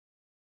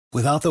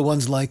Without the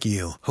ones like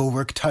you, who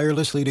work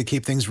tirelessly to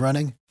keep things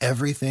running,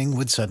 everything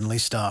would suddenly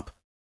stop.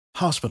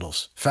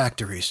 Hospitals,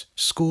 factories,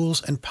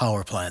 schools, and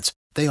power plants,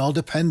 they all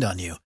depend on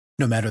you.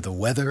 No matter the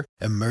weather,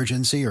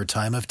 emergency, or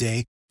time of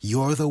day,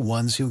 you're the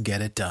ones who get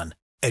it done.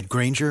 At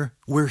Grainger,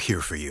 we're here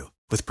for you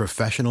with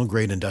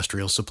professional-grade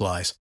industrial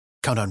supplies.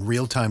 Count on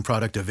real-time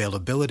product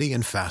availability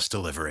and fast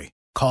delivery.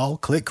 Call,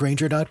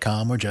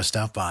 clickgrainger.com, or just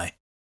stop by.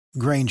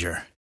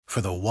 Grainger, for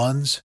the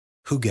ones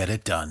who get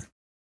it done.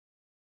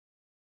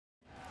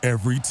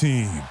 Every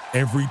team,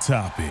 every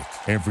topic,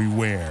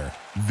 everywhere.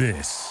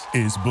 This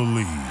is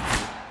Believe.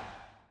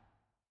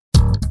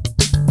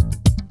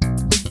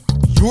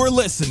 You're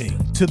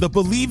listening to the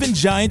Believe in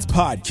Giants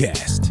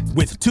podcast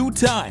with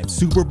two-time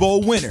Super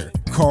Bowl winner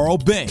Carl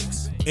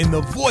Banks and the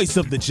voice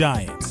of the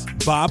Giants,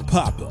 Bob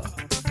Papa.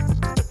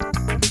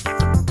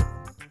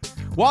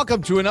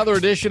 Welcome to another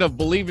edition of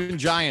Believe in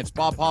Giants.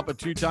 Bob Papa,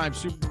 two-time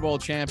Super Bowl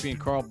champion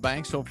Carl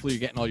Banks. Hopefully you're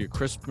getting all your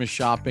Christmas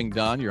shopping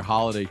done, your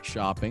holiday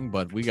shopping,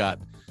 but we got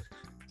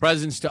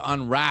presents to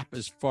unwrap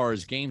as far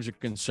as games are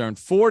concerned.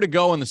 4 to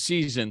go in the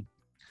season.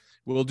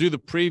 We'll do the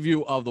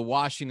preview of the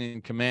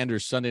Washington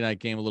Commanders Sunday night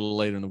game a little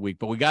later in the week,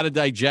 but we got to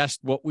digest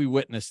what we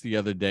witnessed the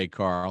other day,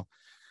 Carl.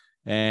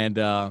 And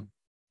that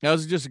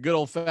was just a good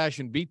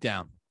old-fashioned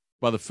beatdown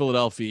by the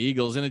Philadelphia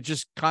Eagles, and it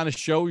just kind of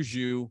shows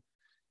you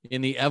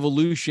in the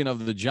evolution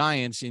of the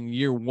Giants in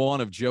year one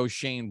of Joe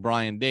Schoen,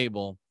 Brian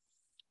Daboll,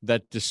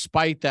 that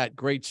despite that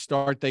great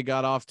start they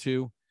got off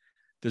to,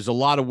 there's a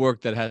lot of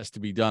work that has to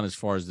be done as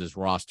far as this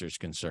roster is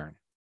concerned.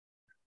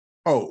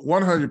 Oh,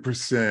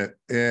 100%.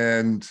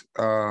 And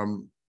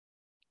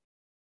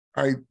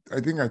I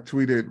think I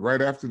tweeted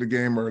right after the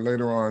game or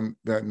later on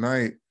that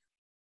night,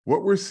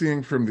 what we're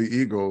seeing from the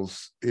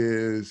Eagles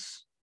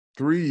is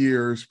 3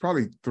 years,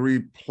 probably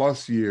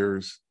 3+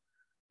 years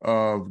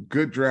of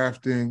good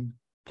drafting,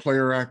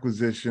 player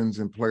acquisitions,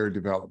 and player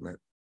development,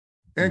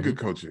 and good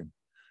coaching.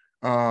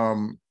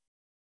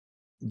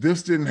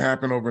 This didn't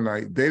happen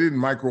overnight. They didn't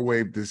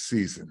microwave this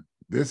season.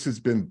 This has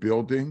been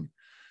building,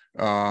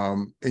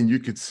 and you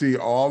could see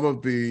all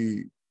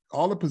the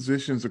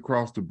positions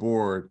across the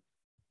board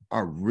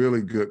are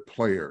really good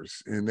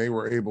players, and they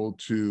were able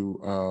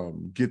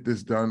to get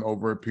this done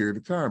over a period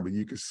of time. But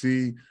you could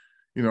see,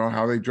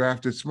 how they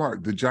drafted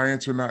smart. The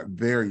Giants are not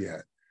there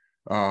yet,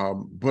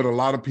 but a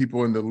lot of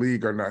people in the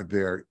league are not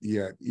there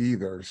yet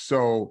either.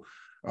 So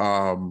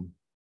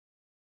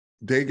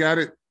they got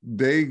it.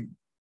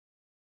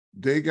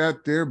 They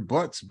got their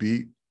butts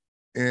beat,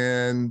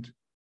 and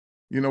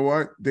you know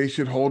what? They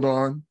should hold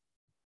on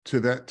to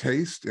that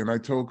taste. And I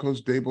told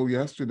Coach Daboll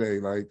yesterday,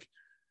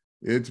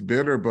 it's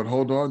bitter, but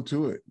hold on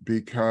to it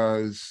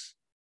because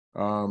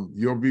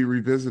you'll be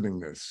revisiting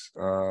this.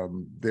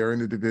 They're in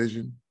the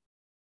division,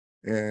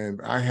 and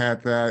I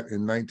had that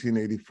in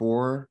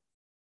 1984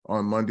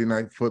 on Monday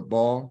Night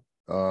Football.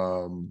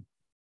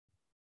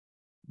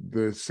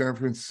 The San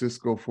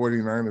Francisco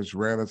 49ers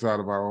ran us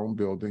out of our own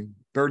building,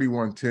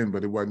 31-10,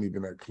 but it wasn't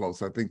even that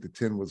close. I think the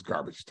 10 was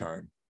garbage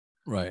time.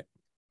 Right.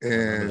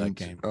 And that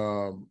game.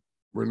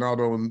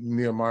 Ronaldo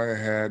Nehemiah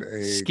had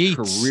a Skeets.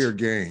 career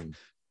game.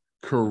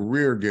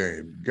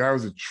 Guy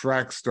was a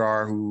track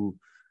star who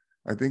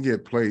I think he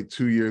had played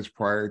 2 years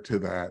prior to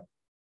that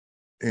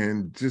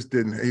and just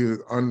he was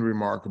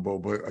unremarkable.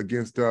 But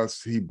against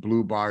us, he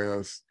blew by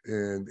us,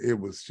 and it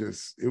was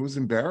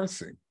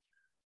embarrassing.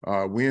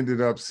 We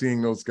ended up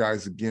seeing those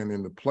guys again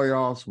in the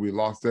playoffs. We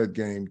lost that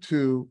game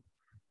too,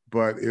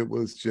 but it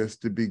was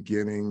just the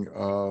beginning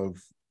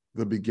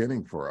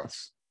for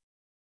us.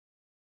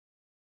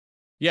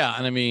 Yeah,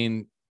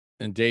 and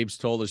and Dave's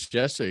told us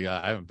yesterday,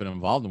 I haven't been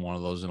involved in one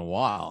of those in a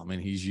while.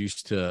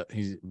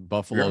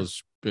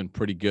 Buffalo's been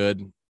pretty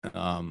good.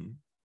 Of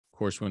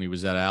course, when he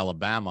was at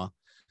Alabama,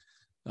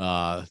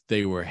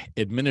 they were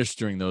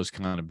administering those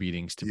kind of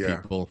beatings to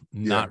people,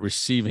 not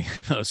receiving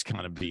those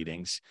kind of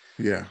beatings.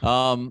 Yeah.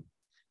 And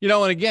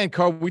again,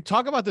 Carl, we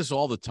talk about this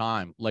all the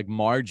time, like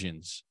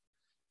margins.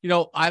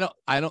 The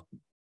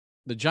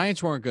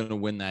Giants weren't going to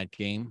win that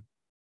game,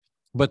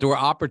 but there were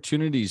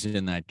opportunities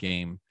in that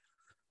game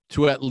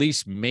to at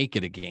least make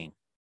it a game.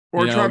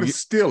 Or try to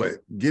steal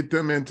it, get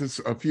them into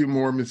a few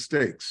more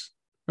mistakes.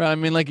 Right.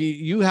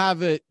 You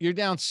have it, you're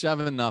down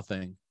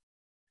 7-0,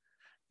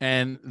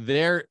 and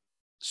they're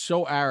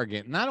so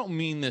arrogant. And I don't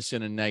mean this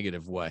in a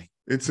negative way.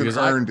 It's an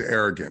earned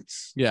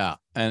arrogance. Yeah.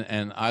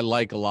 And I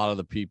like a lot of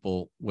the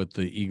people with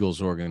the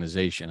Eagles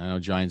organization. I know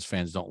Giants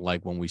fans don't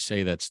like when we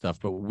say that stuff,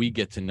 but we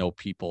get to know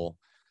people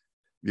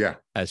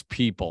as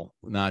people,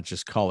 not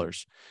just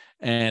colors.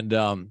 And,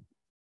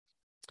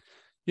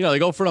 they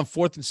go for it on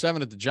 4th and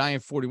 7 at the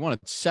Giant 41.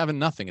 It's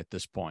 7-0 at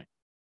this point.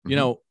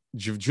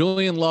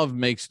 Julian Love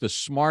makes the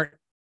smart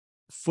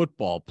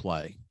football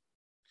play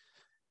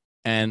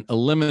and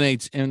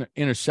eliminates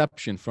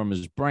interception from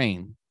his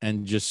brain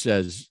and just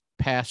says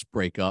pass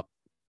breakup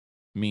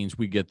means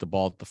we get the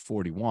ball at the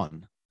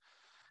 41.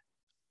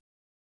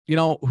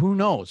 Who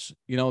knows?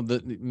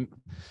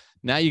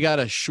 Now you got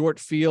a short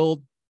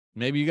field.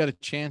 Maybe you got a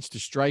chance to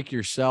strike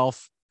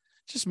yourself.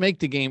 Just make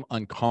the game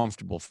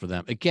uncomfortable for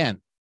them.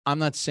 Again, I'm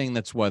not saying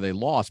that's why they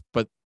lost,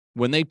 but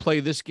when they play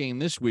this game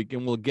this week,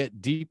 and we'll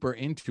get deeper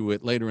into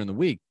it later in the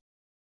week,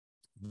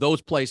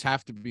 those plays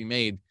have to be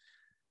made.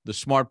 The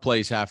smart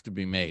plays have to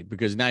be made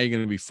because now you're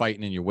going to be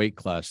fighting in your weight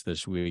class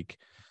this week.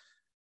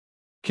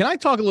 Can I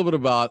talk a little bit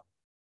about,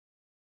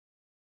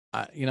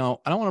 I don't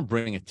want to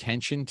bring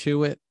attention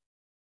to it,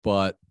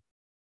 but,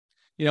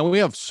 we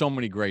have so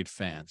many great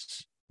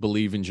fans.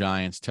 Believe in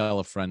Giants, tell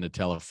a friend to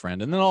tell a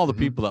friend. And then all the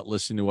people that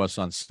listen to us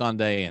on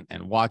Sunday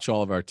and watch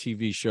all of our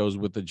TV shows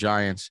with the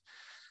Giants.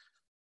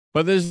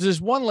 But there's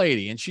this one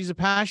lady, and she's a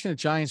passionate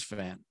Giants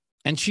fan.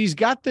 And she's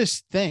got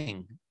this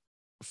thing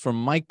from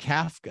Mike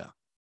Kafka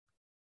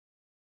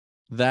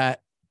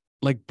that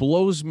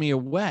blows me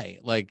away.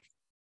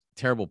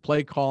 Terrible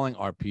play calling,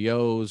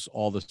 RPOs,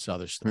 all this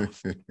other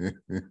stuff.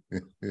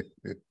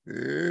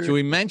 Should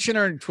we mention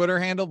her Twitter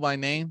handle by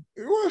name?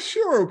 Well,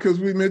 sure, because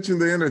we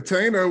mentioned the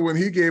entertainer when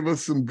he gave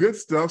us some good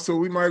stuff, so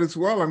we might as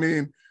well. I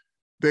mean,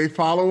 they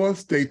follow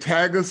us, they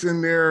tag us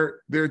in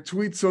their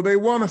tweets, so they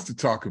want us to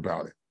talk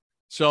about it.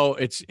 So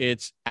it's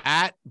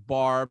at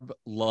Barb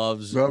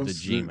loves the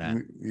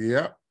G-Man.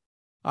 Yep.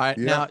 All right.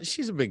 Yep. Now,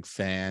 she's a big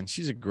fan.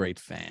 She's a great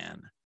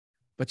fan.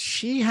 But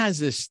she has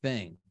this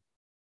thing,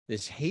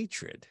 this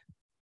hatred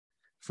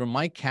for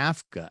Mike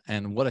Kafka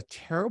and what a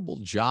terrible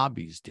job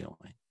he's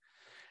doing.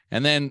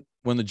 And then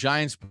when the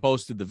Giants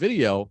posted the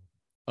video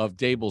of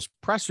Daboll's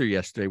presser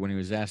yesterday when he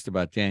was asked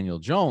about Daniel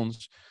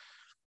Jones,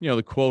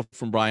 the quote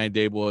from Brian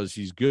Daboll was,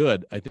 he's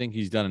good. I think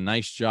he's done a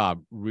nice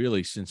job,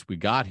 really, since we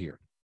got here.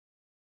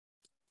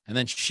 And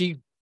then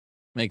she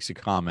makes a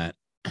comment.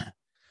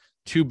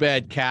 Too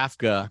bad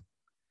Kafka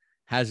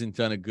hasn't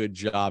done a good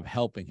job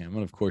helping him.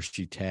 And, of course,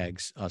 she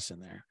tags us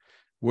in there.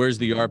 Where's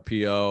the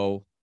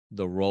RPO,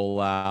 the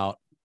rollout?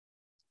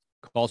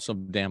 Call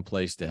some damn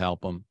place to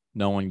help him.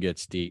 No one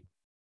gets deep.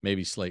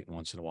 Maybe Slayton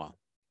once in a while.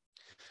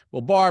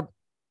 Well, Barb,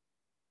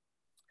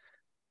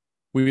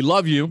 we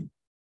love you,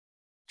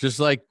 just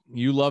like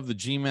you love the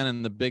G-Men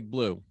and the Big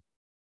Blue.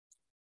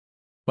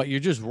 But you're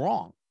just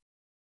wrong.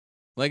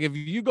 If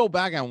you go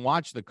back and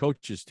watch the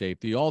coaches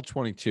tape, the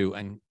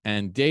All-22,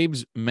 and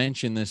Dave's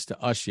mentioned this to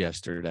us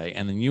yesterday,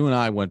 and then you and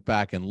I went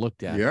back and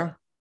looked at it.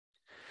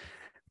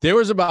 There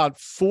was about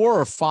 4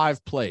 or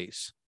 5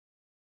 plays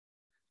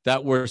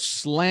that were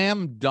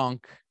slam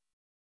dunk,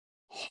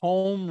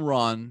 home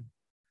run,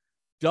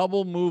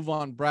 double move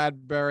on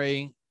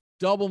Bradbury,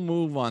 double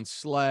move on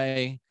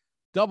Slay,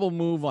 double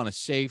move on a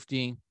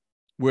safety,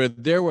 where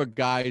there were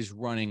guys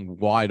running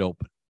wide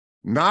open.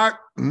 Not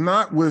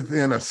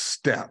within a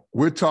step.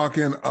 We're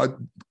talking a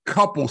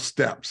couple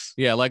steps.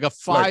 Yeah, like a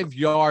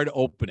 5-yard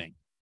opening.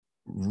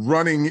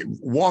 Running,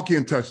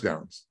 walk-in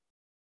touchdowns.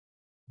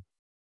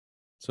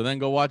 So then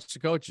go watch the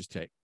coach's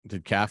tape.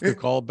 Did Kafka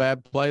call a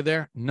bad play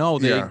there? No,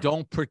 they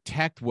don't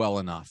protect well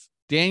enough.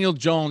 Daniel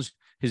Jones,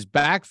 his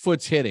back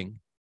foot's hitting.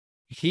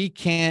 He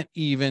can't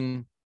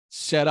even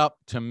set up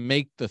to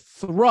make the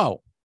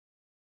throw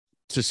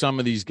to some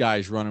of these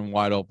guys running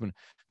wide open,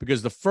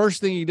 because the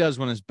first thing he does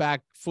when his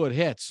back foot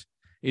hits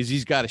is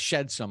he's got to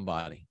shed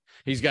somebody.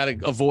 He's got to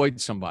avoid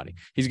somebody.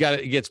 He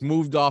gets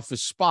moved off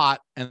his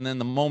spot, and then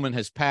the moment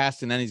has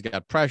passed, and then he's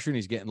got pressure, and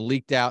he's getting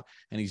leaked out,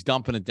 and he's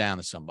dumping it down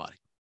to somebody.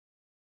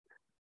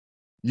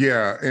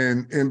 Yeah,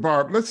 and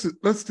Barb,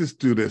 let's just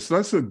do this.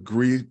 Let's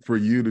agree for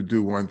you to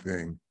do one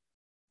thing.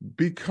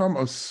 Become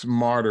a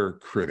smarter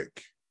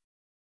critic,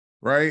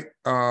 right?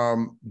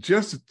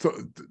 Just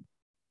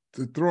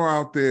to throw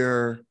out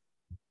there,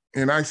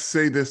 and I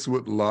say this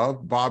with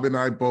love. Bob and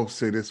I both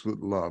say this with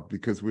love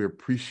because we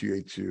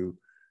appreciate you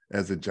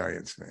as a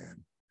Giants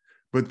fan.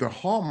 But the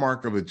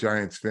hallmark of a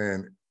Giants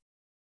fan,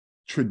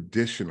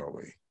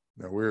 traditionally,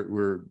 now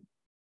we're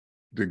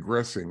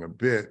digressing a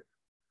bit,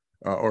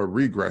 or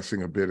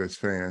regressing a bit as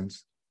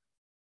fans,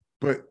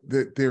 but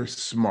that they're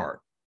smart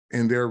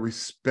and they're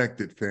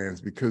respected fans,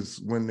 because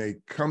when they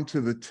come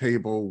to the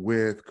table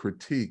with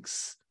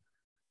critiques,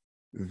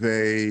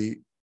 they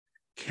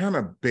kind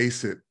of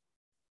base it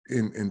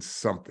in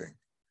something.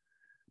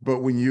 But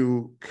when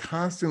you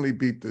constantly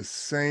beat the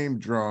same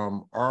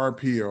drum,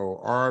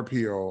 RPO,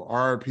 RPO,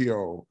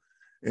 RPO,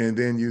 and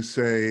then you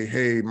say,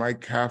 hey, Mike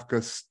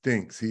Kafka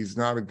stinks, he's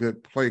not a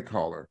good play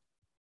caller.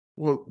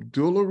 Well,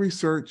 do a little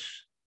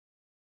research.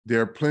 There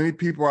are plenty of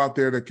people out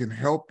there that can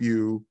help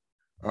you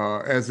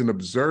as an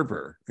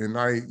observer. And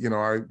I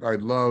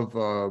love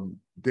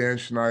Dan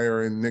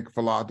Schneider and Nick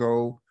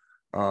Falato.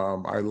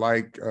 I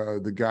like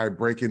the guy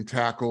Breaking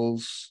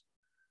Tackles.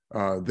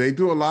 They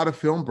do a lot of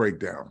film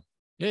breakdown.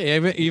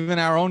 Yeah, even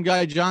our own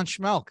guy, John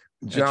Schmelk.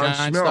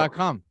 John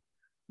Schmelk.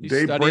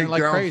 They break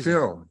down crazy.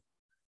 Film.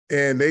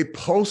 And they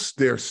post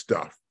their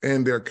stuff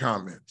and their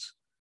comments.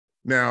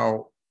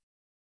 Now,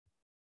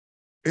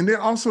 and then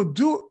also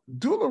do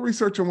a little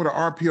research on what an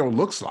RPO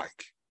looks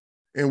like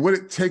and what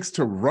it takes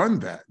to run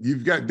that.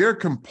 There are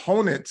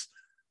components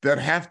that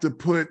have to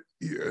put,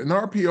 an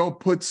RPO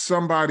puts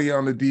somebody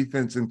on the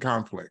defense in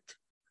conflict.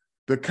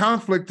 The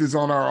conflict is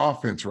on our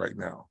offense right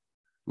now.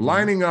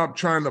 lining up,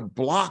 trying to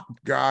block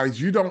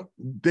guys.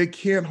 They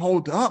can't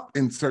hold up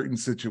in certain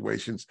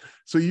situations.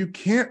 So you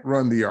can't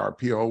run the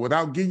RPO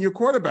without getting your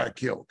quarterback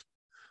killed.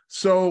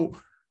 So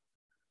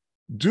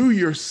do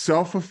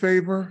yourself a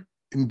favor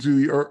and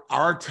do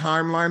our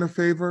timeline a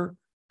favor.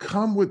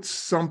 Come with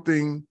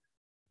something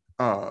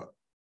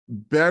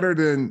better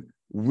than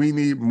we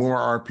need more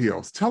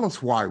RPOs. Tell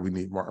us why we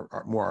need more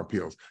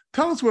RPOs.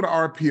 Tell us what an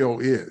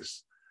RPO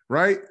is,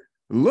 right?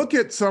 Look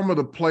at some of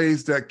the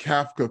plays that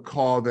Kafka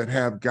called that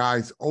have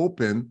guys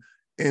open,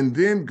 and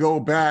then go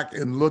back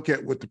and look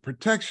at what the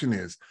protection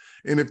is.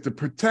 And if the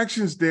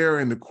protection's there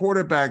and the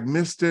quarterback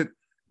missed it,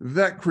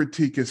 that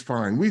critique is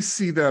fine. We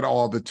see that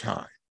all the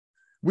time.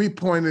 We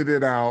pointed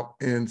it out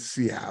in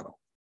Seattle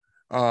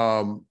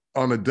on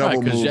a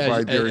double move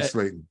by Darius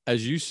Slayton.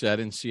 As you said,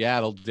 in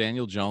Seattle,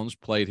 Daniel Jones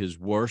played his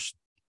worst,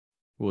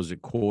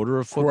 quarter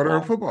of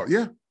football?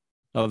 Yeah.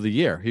 Of the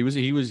year. He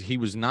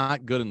was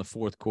not good in the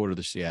fourth quarter of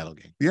the Seattle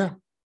game. Yeah.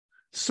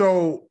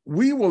 So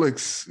we will,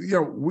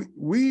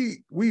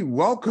 we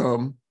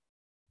welcome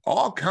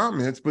all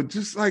comments, but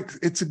just like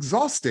it's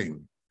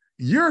exhausting.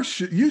 You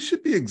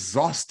should be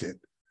exhausted.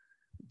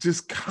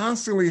 Just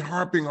constantly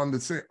harping on the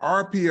same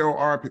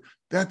RPO.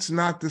 That's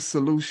not the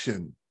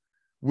solution.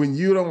 When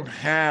you don't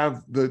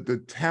have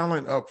the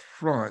talent up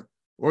front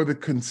or the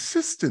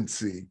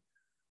consistency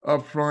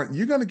up front,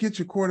 you're going to get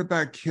your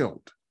quarterback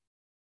killed.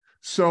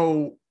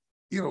 So,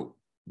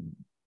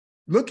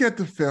 look at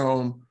the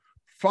film,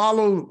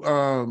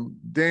 follow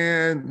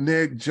Dan,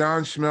 Nick,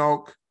 John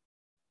Schmelk,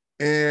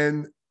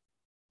 and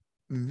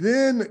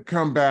then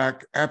come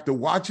back after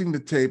watching the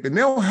tape, and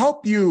they'll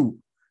help you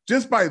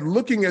just by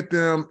looking at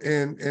them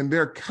and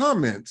their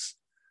comments.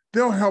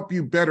 They'll help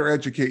you better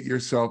educate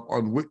yourself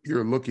on what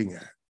you're looking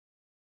at,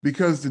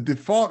 because the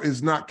default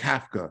is not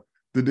Kafka.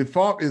 The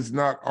default is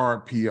not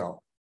RPO.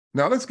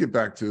 Now let's get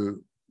back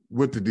to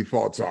what the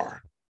defaults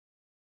are.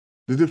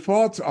 The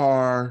defaults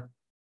are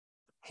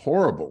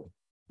horrible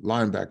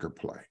linebacker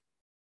play,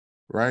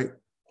 right?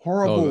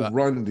 Horrible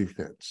run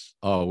defense.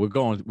 Oh, we're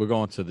going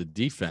to the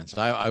defense.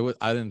 I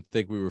didn't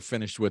think we were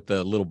finished with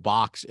the little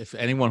box. If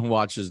anyone who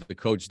watches the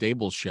Coach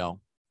Dable show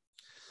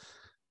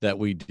that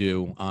we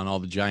do on all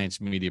the Giants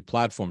media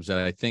platforms that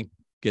I think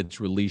gets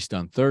released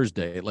on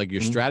Thursday, like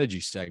your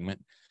strategy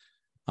segment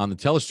on the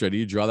telestrator,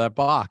 you draw that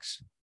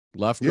box,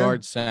 left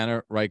guard,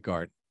 center, right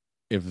guard.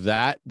 If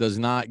that does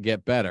not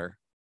get better,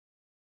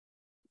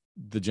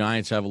 the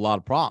Giants have a lot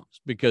of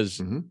problems,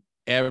 because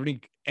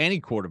any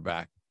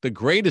quarterback, the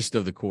greatest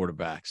of the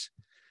quarterbacks,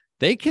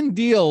 they can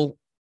deal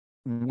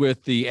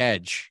with the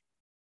edge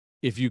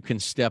if you can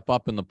step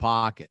up in the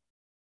pocket.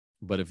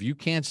 But if you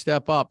can't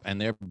step up and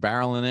they're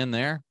barreling in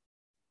there,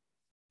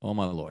 oh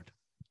my Lord.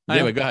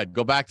 Anyway, go ahead.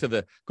 Go back.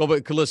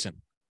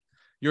 Listen,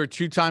 you're a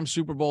two-time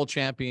Super Bowl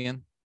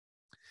champion.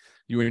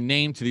 You were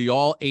named to the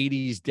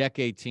All-80s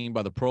Decade team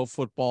by the Pro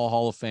Football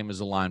Hall of Fame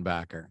as a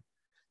linebacker.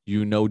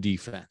 You know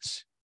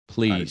defense.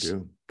 Please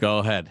go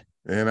ahead.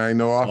 And I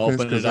know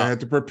offense because I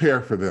had to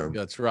prepare for them.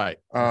 That's right.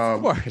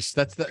 Of course.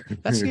 That's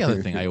the other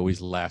thing I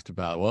always laughed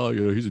about. Well,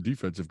 he's a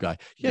defensive guy.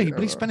 Yeah,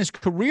 but he spent his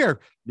careir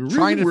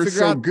trying to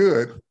figure out.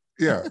 Good.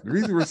 Yeah, the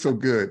reason we're so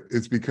good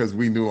is because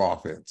we knew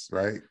offense,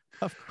 right?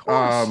 Of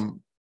course.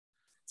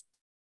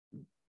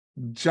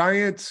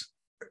 Giants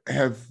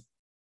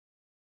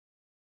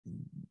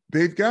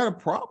they've got a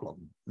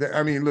problem.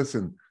 I mean,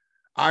 listen,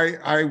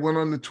 I went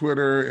on the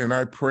Twitter and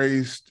I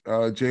praised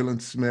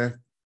Jalen Smith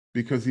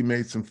because he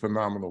made some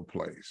phenomenal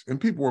plays. And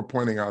people were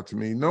pointing out to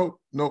me, nope.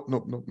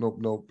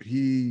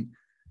 He's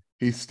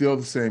still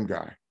the same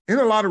guy. In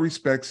a lot of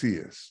respects, he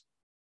is.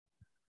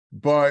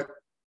 But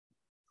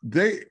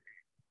they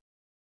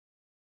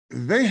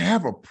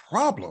have a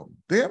problem.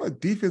 They have a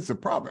defensive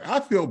problem.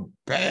 I feel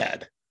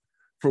bad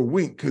for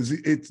Wink because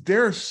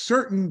there are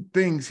certain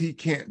things he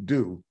can't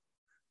do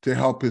to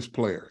help his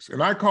players.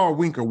 And I call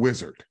Wink a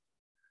wizard.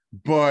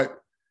 But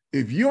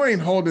if you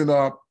ain't holding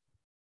up,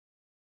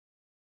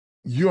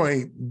 he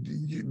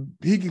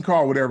can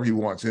call whatever he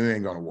wants and it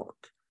ain't going to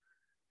work.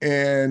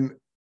 And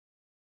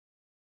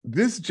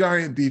this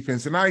Giant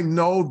defense, and I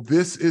know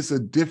this is a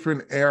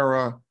different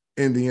era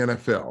in the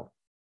NFL,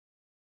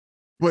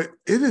 but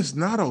it is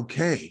not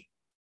okay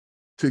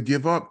to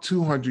give up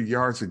 200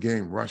 yards a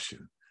game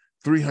rushing,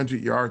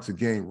 300 yards a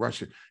game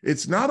rushing.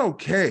 It's not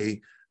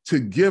okay to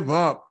give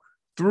up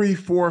 3,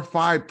 4,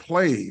 5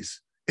 plays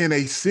in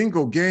a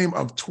single game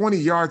of 20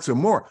 yards or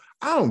more.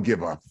 I don't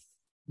give a,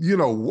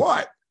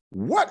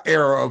 what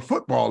era of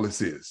football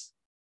this is.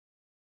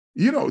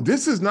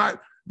 This is not,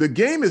 the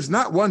game is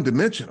not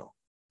one-dimensional.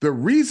 The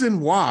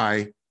reason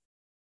why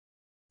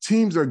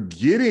teams are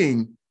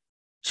getting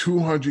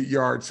 200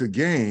 yards a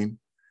game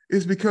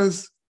is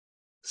because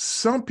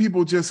some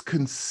people just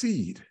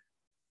concede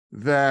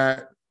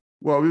that,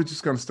 we're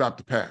just going to stop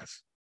the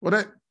pass. Well,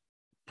 that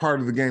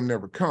part of the game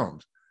never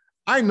comes.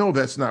 I know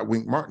that's not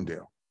Wink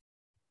Martindale.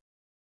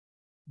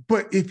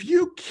 But if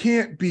you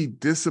can't be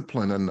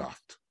disciplined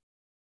enough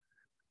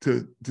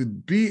to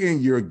be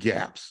in your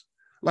gaps,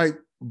 like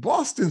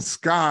Boston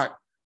Scott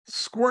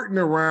squirting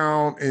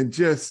around and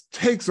just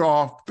takes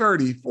off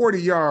 30,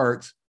 40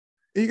 yards.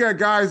 And you got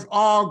guys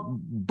all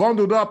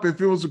bundled up.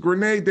 If it was a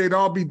grenade, they'd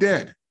all be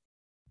dead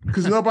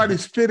because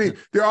nobody's fitting.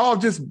 They're all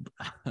just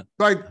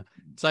like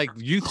it's like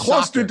youth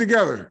clustered soccer.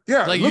 together.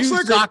 Yeah, It's like looks youth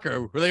like soccer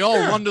where they all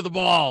run to the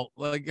ball.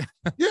 Like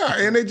yeah,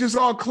 and they just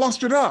all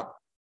clustered up.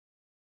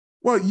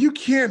 Well, you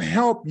can't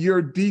help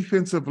your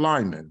defensive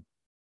linemen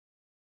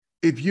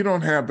if you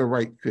don't have the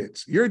right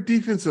fits. Your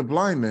defensive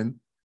linemen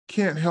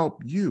can't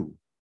help you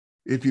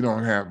if you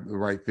don't have the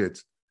right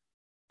fits.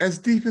 As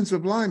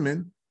defensive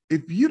linemen,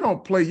 if you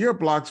don't play your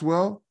blocks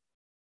well,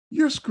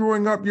 you're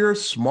screwing up your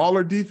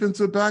smaller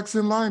defensive backs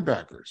and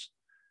linebackers.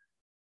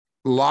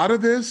 A lot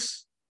of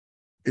this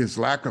is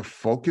lack of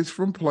focus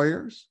from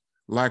players,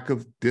 lack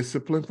of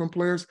discipline from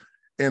players.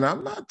 And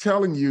I'm not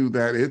telling you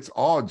that it's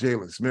all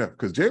Jaylon Smith,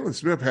 because Jaylon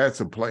Smith had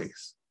some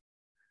plays.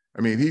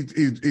 I mean,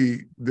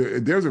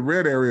 there's a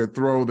red area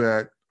throw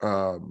that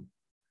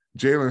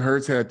Jalen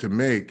Hurts had to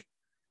make.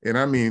 And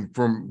I mean,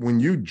 from when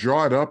you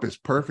draw it up as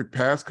perfect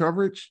pass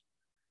coverage,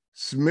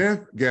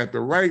 Smith got the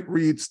right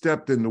read,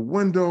 stepped in the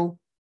window.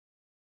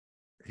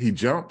 He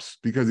jumps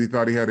because he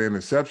thought he had an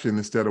interception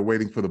instead of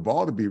waiting for the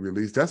ball to be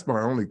released. That's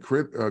my only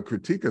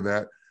critique of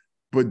that.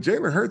 But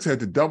Jalen Hurts had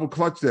to double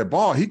clutch that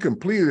ball. He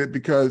completed it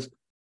because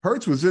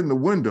Hurts was in the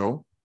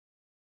window.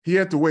 He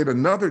had to wait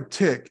another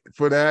tick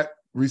for that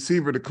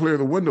receiver to clear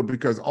the window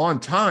because on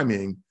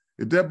timing,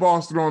 if that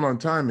ball's thrown on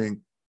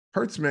timing,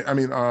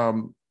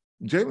 Jalen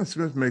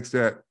Smith makes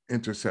that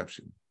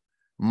interception.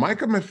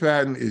 Micah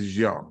McFadden is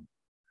young,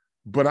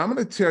 but I'm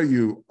going to tell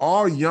you,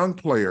 all young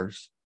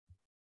players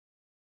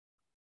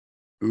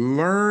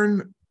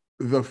learn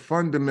the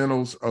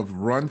fundamentals of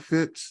run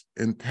fits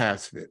and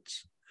pass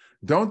fits.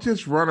 Don't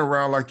just run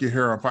around like your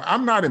hair on fire.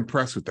 I'm not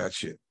impressed with that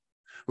shit.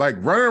 Like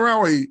running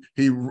around where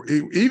he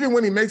even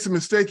when he makes a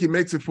mistake, he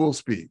makes it full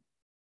speed.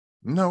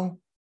 No,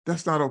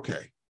 that's not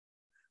okay.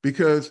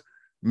 Because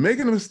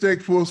making a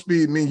mistake full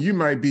speed means you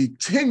might be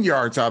 10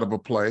 yards out of a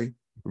play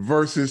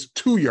versus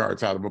 2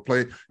 yards out of a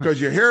play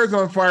because your hair is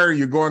on fire and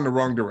you're going the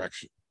wrong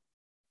direction,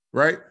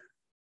 right?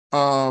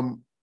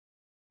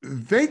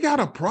 They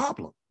got a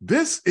problem.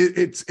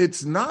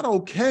 It's not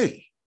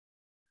okay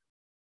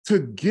to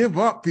give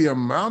up the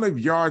amount of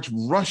yards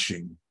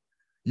rushing.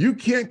 You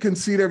can't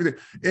concede everything.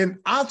 And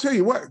I'll tell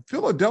you what,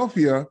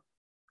 Philadelphia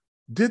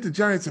did the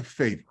Giants a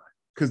favor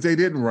because they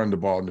didn't run the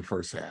ball in the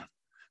first half.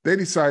 They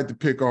decided to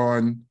pick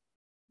on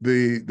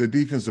the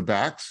defensive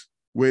backs,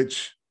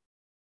 which,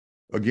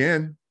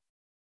 again,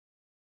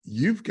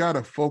 you've got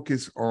to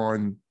focus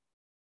on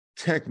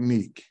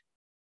technique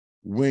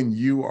when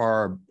you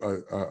are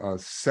a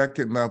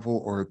second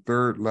level or a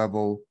third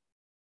level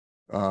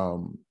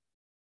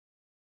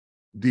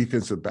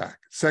defensive back.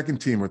 Second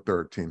team or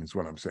third team is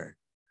what I'm saying.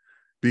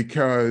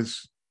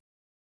 Because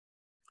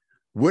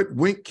what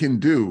Wink can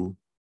do,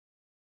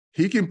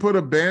 he can put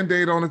a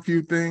Band-Aid on a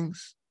few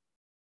things.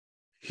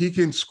 He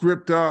can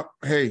script up,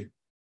 hey,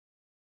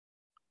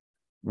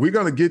 we're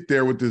going to get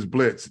there with this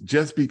blitz.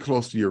 Just be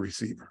close to your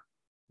receiver,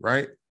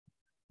 right?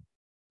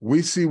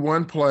 We see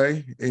one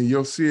play, and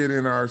you'll see it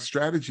in our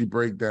strategy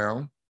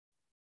breakdown.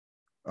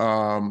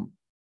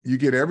 You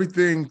get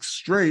everything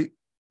straight.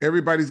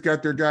 Everybody's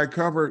got their guy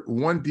covered.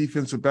 One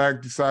defensive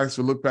back decides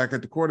to look back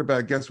at the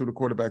quarterback. Guess where the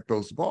quarterback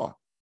throws the ball?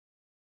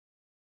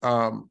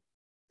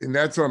 And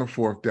that's on a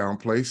fourth down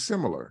play,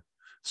 similar.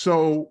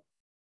 So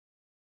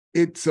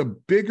it's a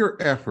bigger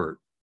effort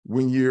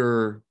when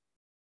your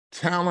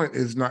talent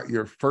is not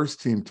your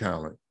first team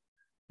talent.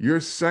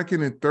 Your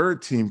second and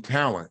third team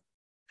talent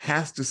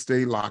has to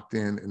stay locked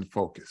in and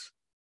focused.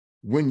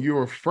 When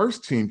your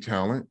first team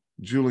talent,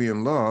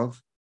 Julian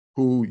Love,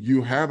 who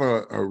you have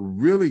a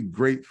really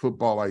great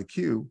football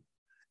IQ,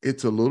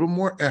 it's a little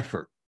more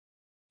effort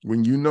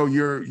when you know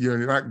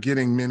you're not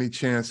getting many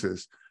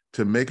chances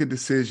to make a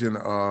decision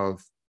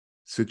of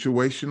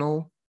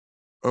situational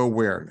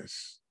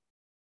awareness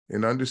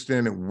and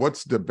understanding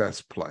what's the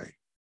best play,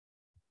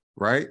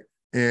 right?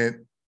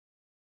 And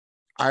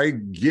I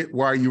get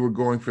why you were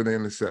going for the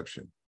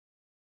interception.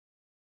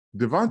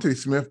 Devontae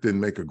Smith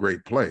didn't make a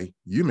great play.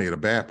 You made a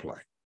bad play.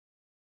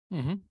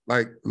 Mm-hmm.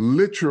 Like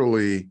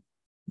literally,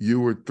 you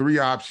were three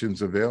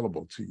options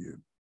available to you.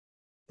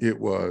 It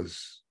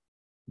was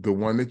the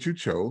one that you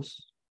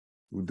chose,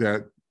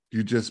 that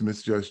you just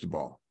misjudged the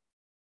ball.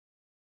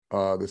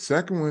 The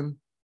second one,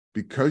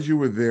 because you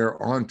were there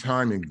on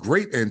time in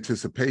great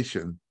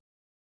anticipation,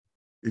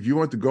 if you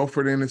want to go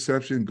for the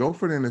interception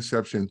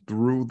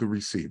through the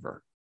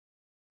receiver.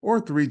 Or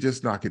three,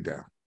 just knock it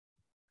down.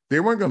 They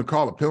weren't going to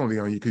call a penalty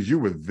on you because you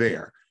were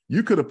there.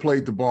 You could have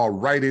played the ball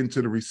right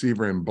into the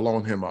receiver and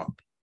blown him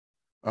up.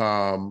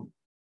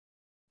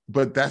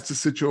 But that's the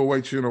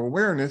situational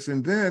awareness.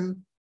 And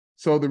then,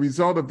 so the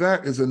result of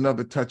that is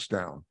another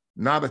touchdown,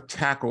 not a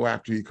tackle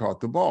after he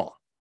caught the ball.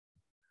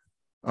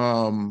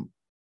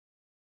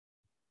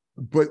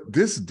 But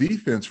this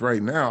defense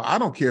right now, I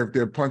don't care if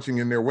they're punching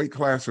in their weight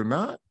class or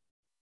not.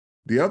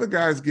 The other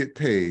guys get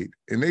paid,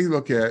 and they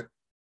look at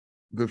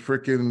the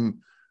freaking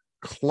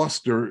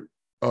cluster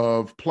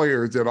of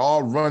players that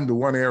all run to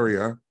one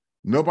area.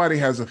 Nobody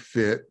has a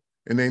fit.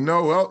 And they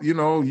know, well,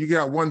 you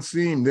got one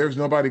seam. There's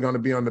nobody going to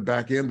be on the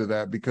back end of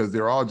that because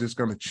they're all just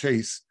going to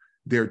chase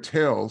their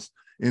tails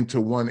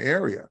into one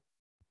area.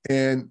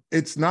 And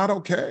it's not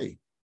okay.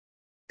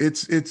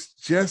 It's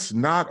just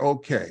not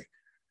okay.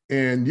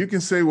 And you can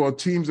say, well,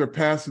 teams are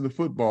passing the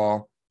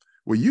football.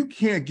 Well, you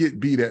can't get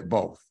beat at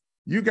both.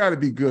 You got to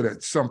be good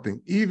at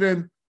something,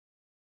 even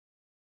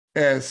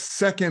as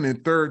second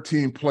and third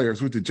team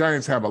players, which the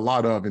Giants have a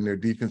lot of in their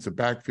defensive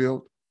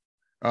backfield.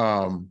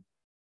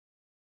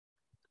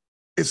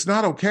 It's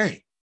not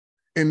okay.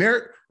 And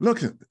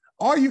look,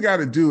 all you got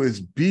to do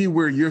is be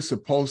where you're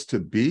supposed to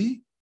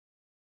be.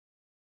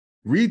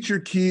 Read your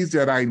keys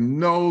that I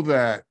know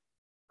that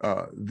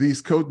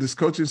this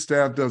coaching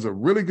staff does a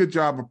really good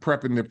job of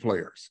prepping their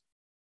players.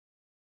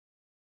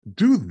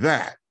 Do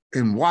that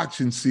and watch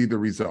and see the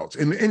results.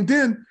 And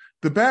then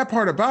the bad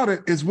part about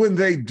it is when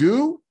they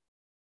do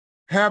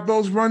have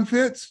those run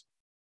fits,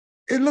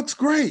 it looks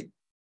great.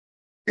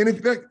 And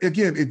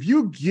if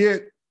you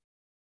get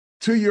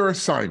to your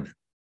assignment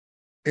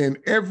and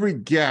every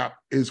gap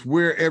is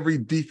where every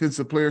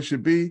defensive player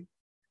should be,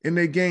 and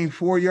they gain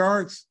 4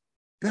 yards,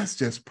 that's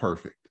just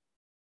perfect.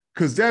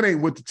 Because that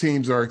ain't what the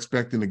teams are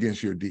expecting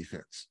against your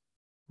defense.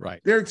 Right.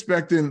 They're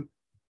expecting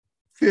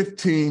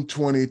 15,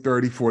 20,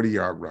 30,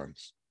 40-yard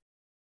runs.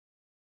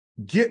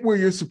 Get where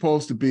you're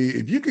supposed to be.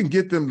 If you can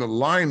get them to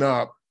line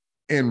up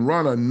and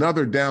run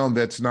another down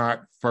that's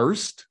not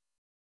first,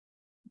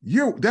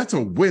 that's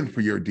a win for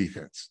your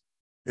defense,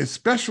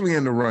 especially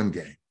in the run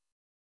game.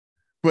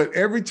 But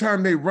every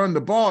time they run the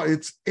ball,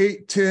 it's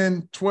 8,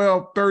 10,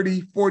 12,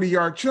 30,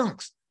 40-yard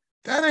chunks.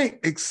 That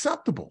ain't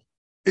acceptable.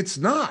 It's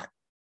not.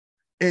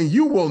 And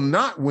you will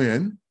not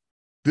win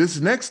this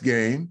next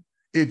game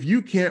if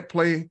you can't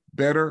play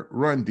better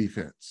run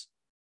defense.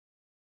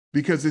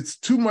 Because it's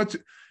too much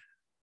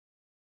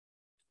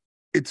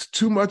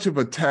of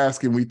a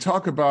task. And we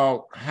talk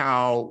about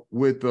how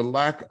with the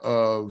lack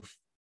of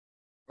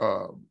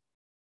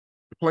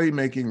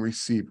playmaking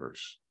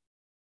receivers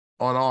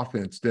on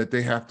offense that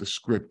they have to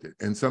script it.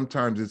 And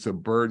sometimes it's a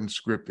burden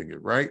scripting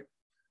it, right?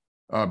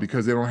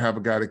 Because they don't have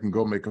a guy that can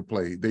go make a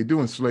play. They do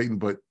in Slayton,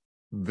 but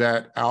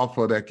that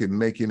alpha that can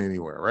make it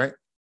anywhere, right?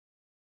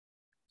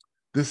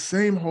 The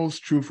same holds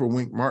true for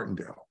Wink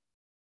Martindale.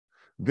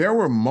 There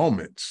were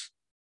moments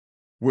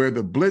where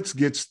the blitz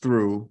gets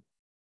through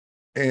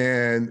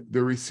and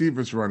the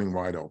receiver's running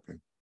wide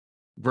open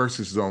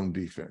versus zone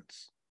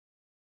defense.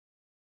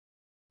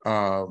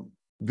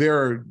 There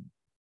are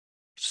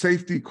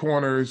safety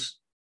corners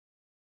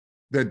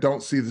that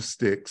don't see the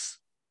sticks.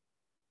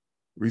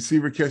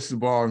 Receiver catches the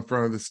ball in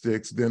front of the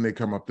sticks, then they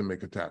come up to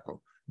make a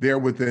tackle. They're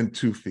within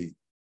 2 feet.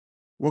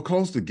 Well,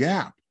 close the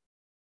gap.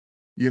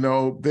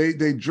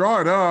 They draw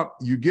it up.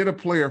 You get a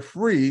player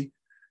free.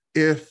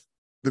 If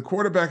the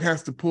quarterback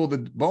has to pull the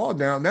ball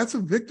down, that's a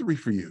victory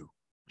for you.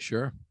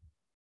 Sure.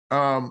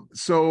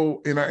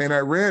 So I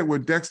read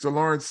what Dexter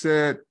Lawrence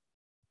said.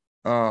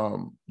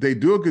 They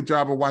do a good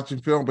job of watching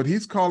film, but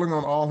he's calling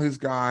on all his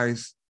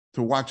guys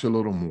to watch a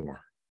little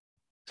more,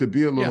 to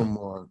be a little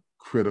more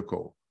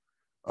critical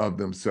of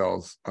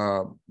themselves.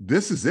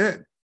 This is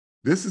it.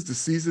 This is the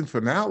season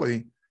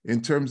finale in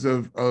terms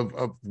of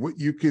what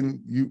you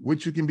can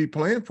be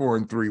playing for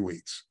in 3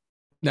 weeks.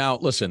 Now,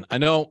 listen, I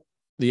know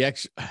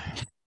it's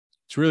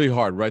really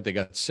hard, right? They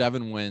got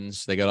 7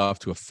 wins. They got off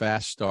to a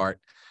fast start.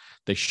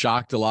 They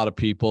shocked a lot of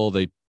people.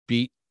 They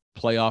beat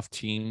playoff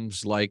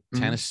teams like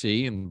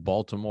Tennessee and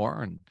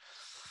Baltimore. And,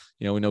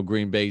 we know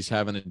Green Bay's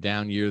having a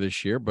down year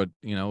this year, but,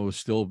 it was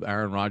still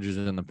Aaron Rodgers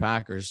and the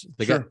Packers.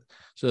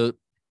 So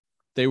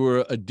they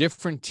were a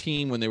different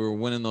team when they were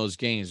winning those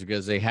games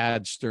because they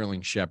had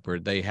Sterling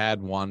Shepard. They had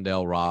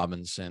Wan'Dale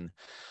Robinson.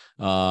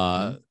 They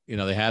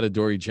had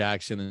Adoree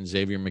Jackson and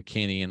Xavier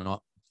McKinney and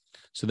all.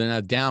 So they're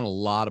now down a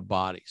lot of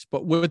bodies.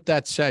 But with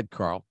that said,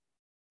 Carl,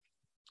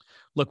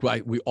 look,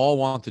 we all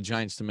want the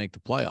Giants to make the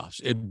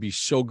playoffs. It'd be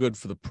so good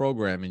for the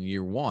program in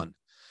year one.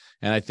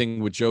 And I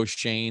think what Joe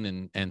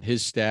Schoen and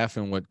his staff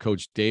and what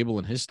Coach Dable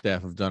and his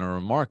staff have done are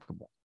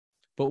remarkable.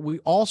 But we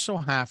also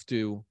have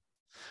to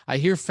 – I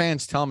hear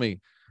fans tell me,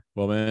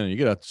 well, man, you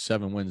get up to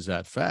 7 wins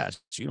that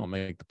fast, you don't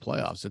make the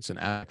playoffs. It's an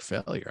act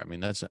failure. I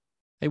mean,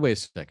 hey, wait a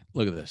second.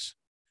 Look at this.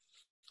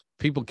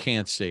 People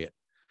can't see it.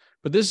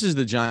 But this is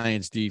the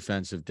Giants'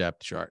 defensive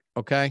depth chart,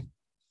 okay?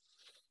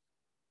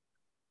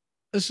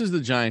 This is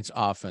the Giants'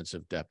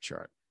 offensive depth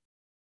chart,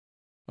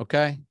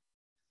 okay?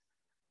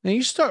 Now,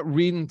 you start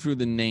reading through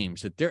the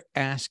names that they're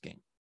asking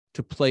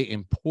to play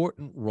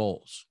important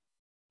roles.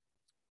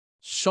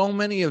 So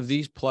many of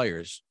these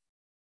players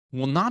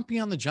will not be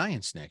on the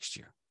Giants next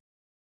year.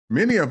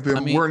 Many of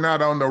them were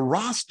not on the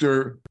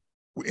roster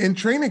in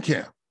training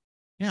camp.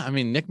 Yeah,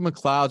 Nick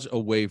McLeod's a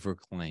waiver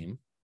claim,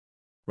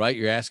 right?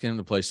 You're asking him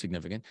to play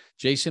significant.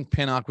 Jason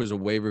Pinnock was a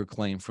waiver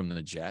claim from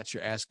the Jets.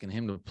 You're asking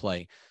him to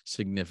play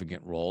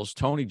significant roles.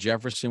 Tony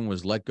Jefferson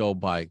was let go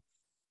by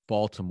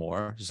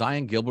Baltimore.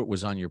 Zion Gilbert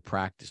was on your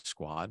practice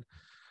squad.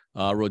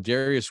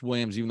 Rodarius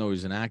Williams, even though he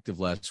was inactive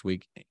last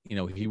week,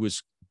 he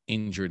was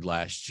injured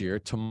last year.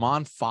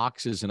 Tamon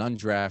Fox is an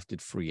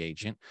undrafted free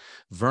agent.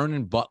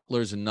 Vernon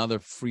Butler's another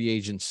free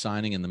agent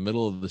signing in the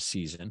middle of the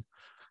season.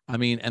 I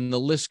mean, and the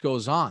list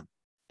goes on.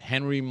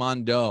 Henry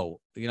Mondeau,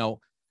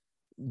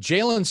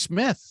 Jalen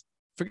Smith.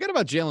 Forget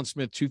about Jalen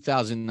Smith,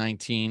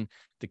 2019,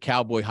 the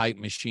Cowboy hype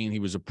machine. He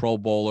was a Pro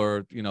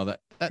Bowler.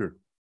 Sure.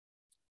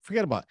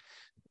 Forget about it.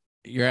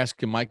 You're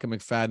asking Micah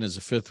McFadden as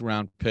a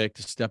 5th-round pick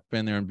to step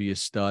in there and be a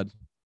stud.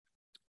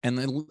 And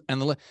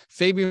the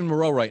Fabian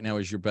Moreau right now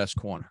is your best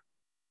corner.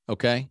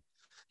 Okay?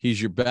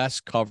 He's your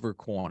best cover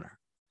corner.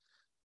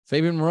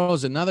 Fabian Moreau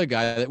is another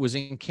guy that was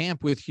in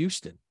camp with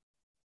Houston,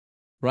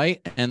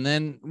 right? And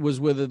then was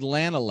with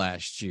Atlanta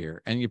last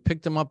year. And you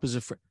picked him up as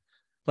a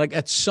like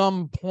at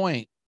some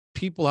point,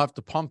 people have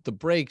to pump the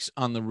brakes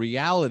on the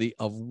reality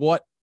of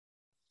what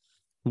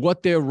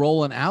they're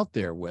rolling out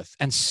there with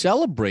and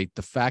celebrate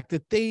the fact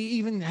that they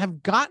even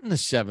have gotten the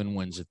 7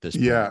 wins at this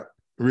point. Yeah.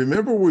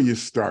 Remember where you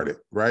started,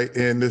 right?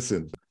 And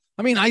listen.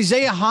 I mean,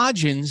 Isaiah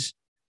Hodgins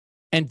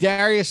and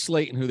Darius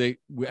Slayton, who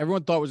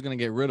everyone thought was going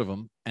to get rid of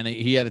him, and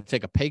he had to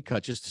take a pay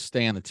cut just to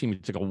stay on the team. He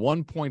took a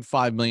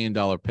 $1.5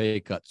 million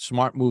pay cut.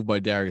 Smart move by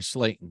Darius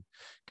Slayton,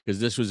 because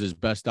this was his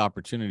best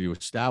opportunity to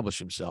establish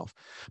himself.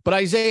 But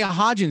Isaiah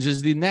Hodgins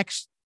is the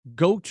next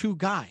go-to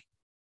guy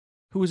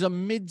who is a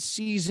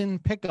mid-season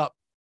pickup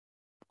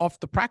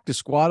off the practice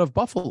squad of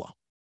Buffalo.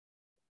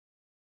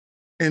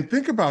 And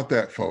think about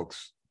that,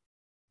 folks.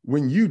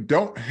 When you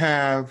don't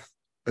have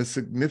a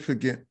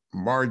significant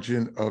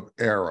margin of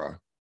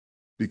error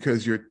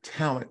because your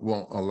talent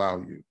won't allow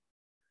you,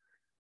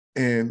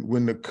 and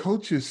when the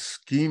coaches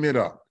scheme it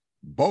up,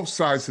 both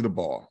sides of the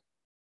ball,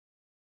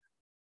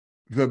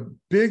 the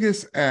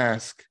biggest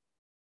ask,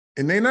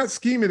 and they're not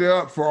scheming it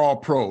up for all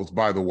pros,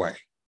 by the way.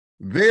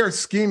 They're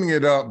scheming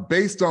it up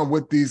based on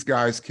what these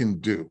guys can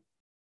do.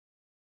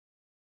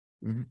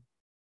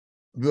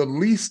 The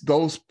least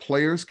those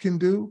players can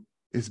do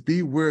is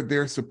be where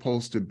they're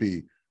supposed to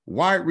be.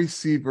 Wide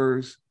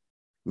receivers,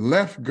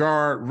 left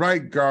guard,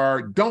 right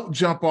guard, don't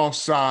jump off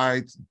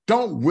sides,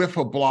 don't whiff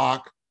a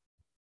block.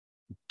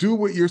 Do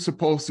what you're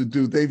supposed to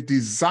do. They've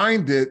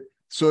designed it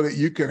so that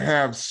you can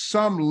have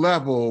some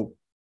level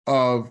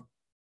of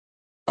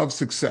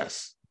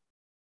success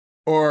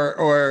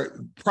or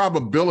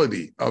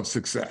probability of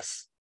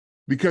success,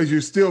 because you're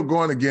still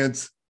going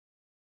against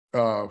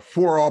 4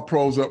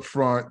 All-Pros up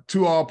front,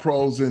 2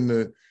 All-Pros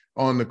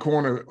on the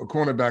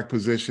cornerback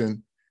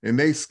position, and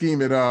they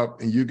scheme it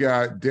up, and you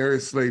got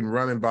Darius Slayton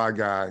running by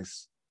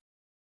guys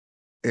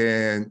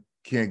and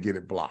can't get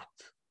it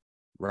blocked,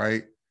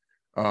 right?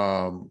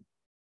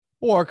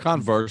 Or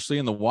conversely,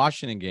 in the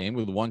Washington game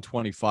with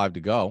 1:25 to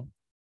go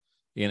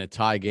in a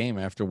tie game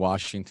after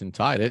Washington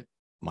tied it,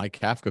 Mike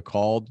Kafka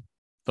called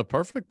the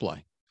perfect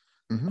play.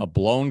 A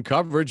blown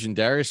coverage, and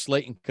Darius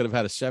Slayton could have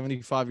had a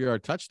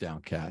 75-yard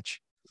touchdown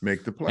catch.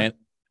 Make the play.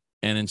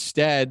 And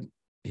instead,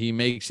 he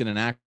makes it an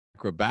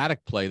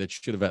acrobatic play that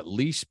should have at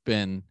least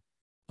been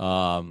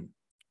a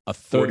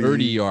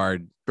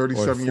 30-yard or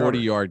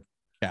 40-yard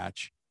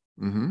catch.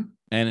 Mm-hmm.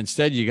 And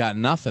instead, you got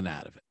nothing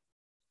out of it.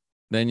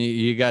 Then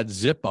you got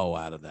Zippo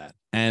out of that.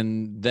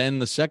 And then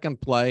the second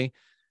play,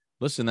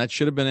 listen, that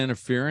should have been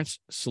interference.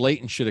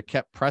 Slayton should have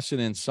kept pressing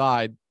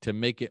inside to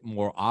make it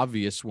more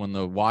obvious when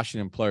the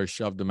Washington players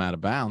shoved him out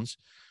of bounds.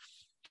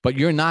 But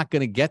you're not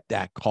going to get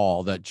that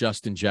call that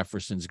Justin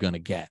Jefferson's going to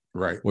get,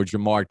 right? Or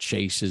Jamar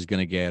Chase is going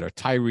to get, or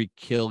Tyreek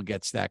Hill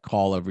gets that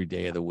call every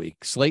day of the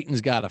week.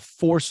 Slayton's got to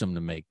force him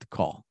to make the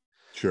call.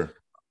 Sure.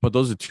 But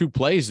those are 2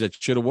 plays that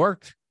should have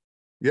worked.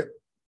 Yep.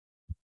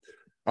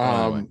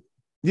 Anyway,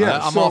 yeah,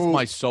 I'm off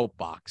my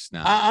soapbox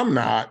now. I'm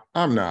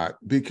not,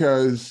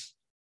 because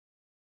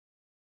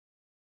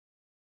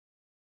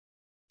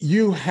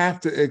you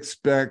have to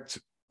expect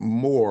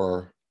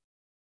more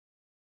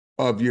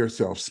of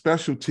yourself.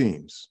 Special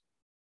teams,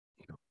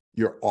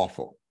 you're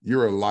awful.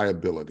 You're a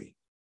liability,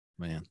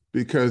 man.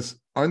 Because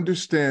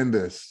understand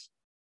this: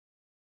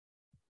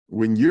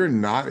 when you're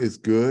not as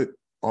good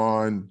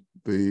on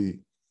the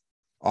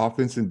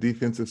offense and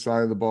defensive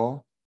side of the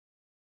ball,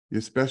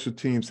 your special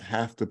teams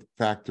have to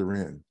factor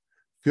in.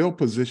 Field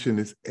position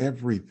is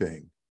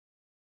everything.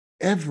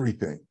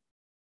 Everything.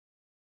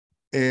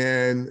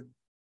 And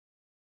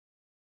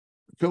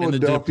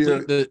Philadelphia.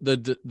 And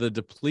the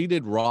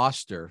depleted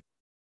roster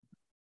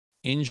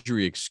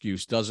injury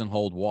excuse doesn't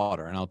hold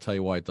water. And I'll tell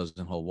you why it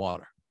doesn't hold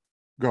water.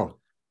 Go.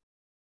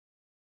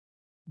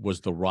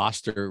 Was the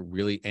roster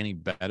really any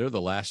better the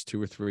last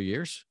 2 or 3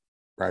 years?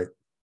 Right.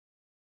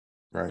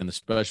 Right. And the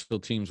special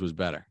teams was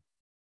better.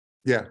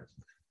 Yeah.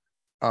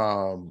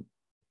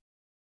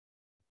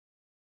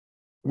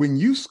 When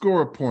you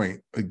score a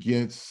point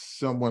against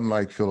someone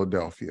like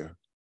Philadelphia,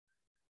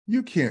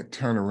 you can't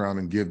turn around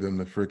and give them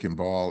the freaking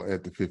ball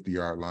at the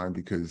 50-yard line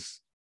because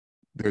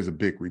there's a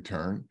big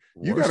return.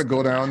 You got to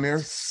go down there,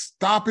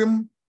 stop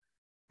him,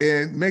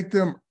 and make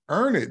them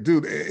earn it,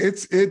 dude.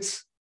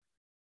 It's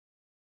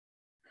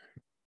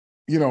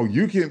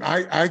you can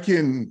I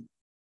can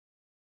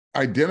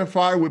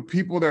identify with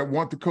people that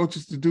want the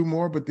coaches to do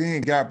more, but they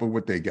ain't got but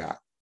what they got.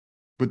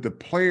 but the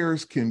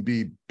players can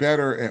be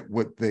better at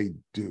what they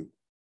do.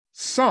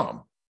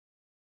 Some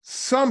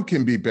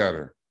can be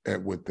better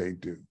at what they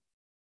do.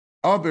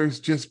 Others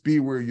just be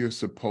where you're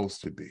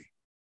supposed to be,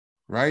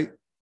 right?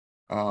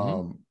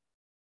 Azeez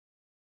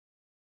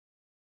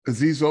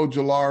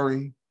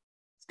Ojulari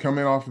is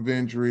coming off of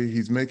injury.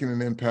 He's making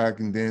an impact,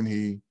 and then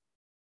he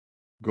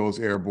goes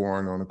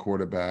airborne on a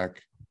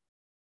quarterback.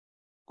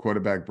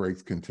 Quarterback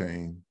breaks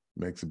contain,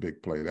 makes a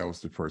big play. That was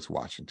the first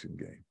Washington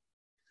game.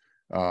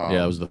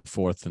 It was the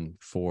 4th and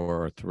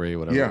 4 or 3,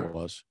 whatever it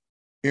was.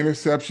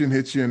 Interception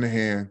hits you in the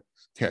hand,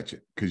 catch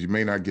it, because you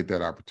may not get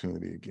that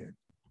opportunity again.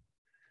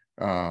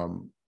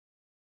 I'm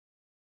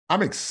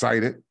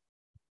excited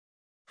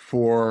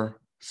for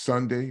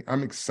Sunday.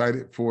 I'm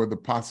excited for the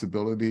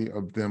possibility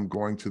of them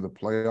going to the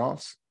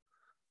playoffs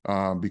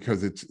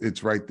because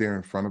it's right there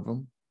in front of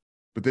them.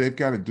 But they've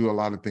got to do a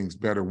lot of things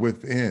better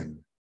within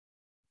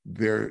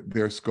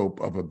their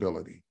scope of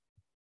ability.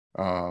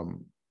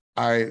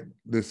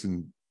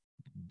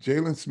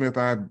 Jalen Smith,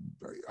 I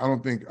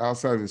don't think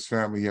outside of his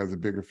family he has a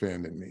bigger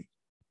fan than me.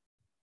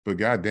 But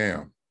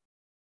goddamn,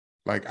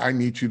 like, I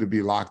need you to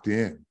be locked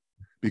in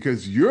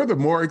because you're the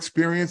more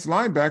experienced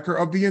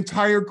linebacker of the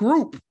entire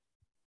group.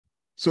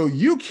 So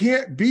you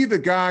can't be the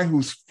guy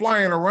who's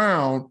flying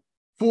around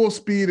full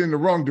speed in the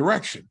wrong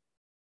direction.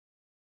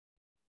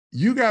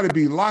 You got to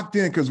be locked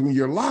in, because when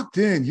you're locked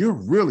in, you're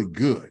really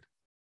good.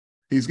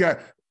 He's got,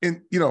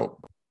 and,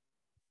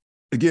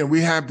 again,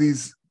 we have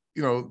these,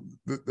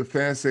 the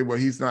fans say, well,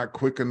 he's not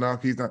quick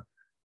enough.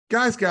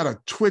 Guy's got a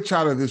twitch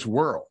out of this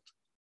world.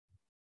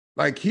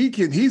 Like,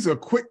 he's a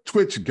quick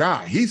twitch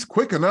guy. He's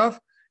quick enough.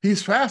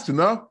 He's fast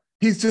enough.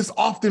 He's just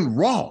often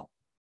wrong.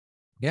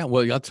 Yeah,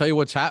 well, I'll tell you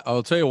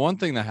I'll tell you one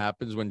thing that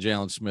happens when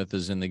Jalen Smith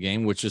is in the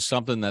game, which is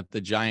something that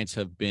the Giants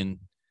have been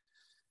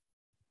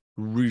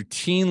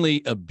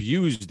routinely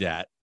abused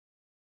at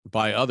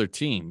by other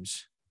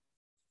teams,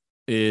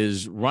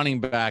 is running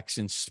backs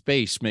in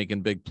space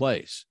making big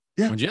plays.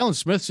 Yeah. When Jalen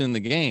Smith's in the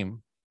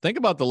game, think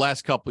about the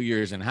last couple of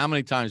years and how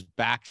many times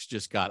backs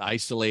just got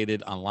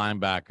isolated on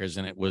linebackers,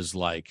 and it was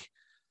like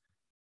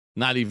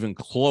not even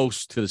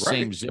close to the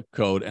same zip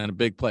code and a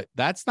big play.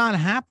 That's not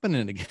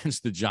happening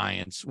against the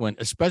Giants,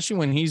 especially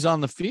when he's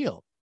on the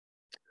field.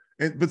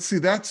 But see,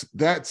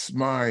 that's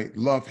my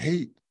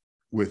love-hate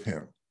with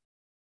him,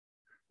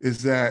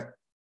 is that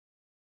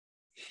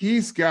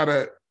he's got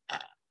to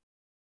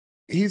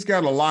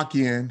lock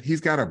in.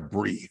 He's got to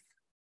breathe.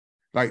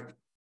 Like,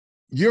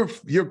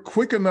 you're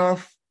quick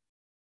enough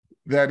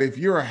that if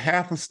you're a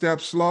half a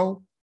step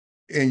slow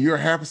and you're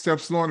half a step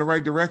slow in the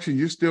right direction,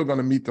 you're still going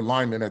to meet the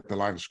lineman at the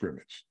line of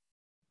scrimmage,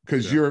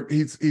 because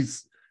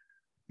he's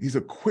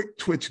a quick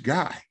twitch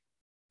guy.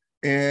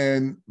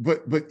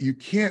 But you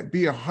can't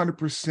be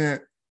 100%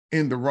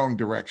 in the wrong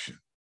direction.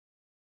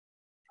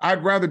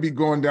 I'd rather be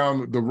going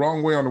down the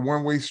wrong way on a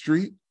one-way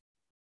street,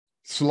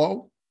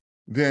 slow,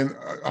 than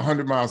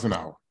 100 miles an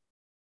hour,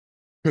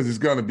 because it's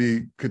going to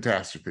be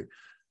catastrophe.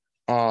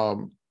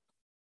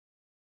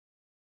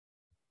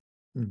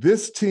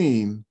 This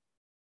team,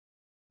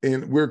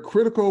 and we're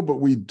critical, but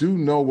we do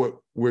know what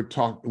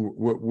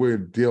we're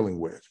dealing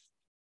with,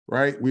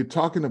 right? We're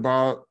talking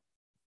about,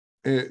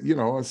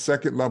 a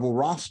second-level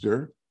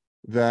roster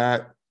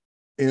that,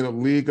 in a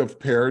league of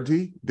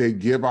parity, they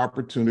give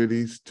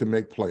opportunities to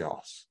make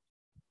playoffs.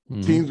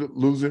 Mm-hmm. Teams with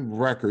losing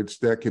records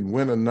that can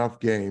win enough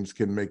games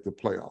can make the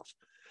playoffs.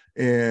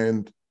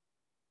 And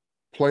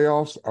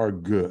playoffs are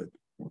good.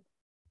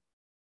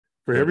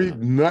 For every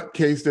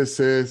nutcase that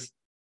says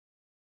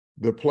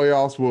the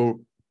playoffs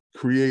will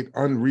create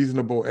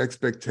unreasonable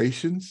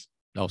expectations,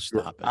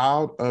 stop it.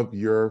 Out of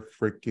your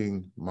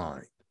freaking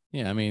mind.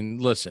 Yeah, I mean,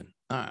 listen,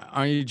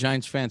 aren't you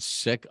Giants fans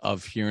sick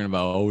of hearing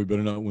about, we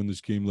better not win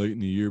this game late in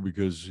the year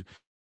because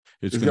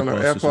it's going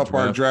to F up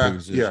our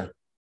draft? Yeah.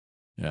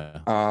 Yeah.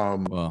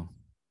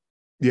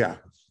 Yeah.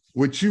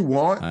 What you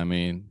want, I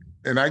mean,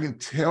 and I can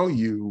tell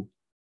you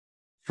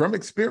from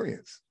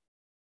experience,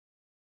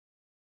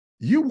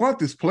 you want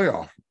this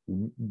playoff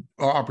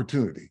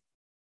opportunity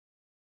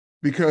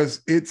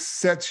because it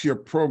sets your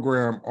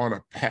program on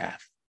a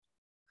path.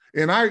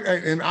 And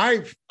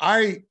I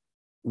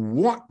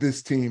want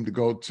this team to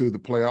go to the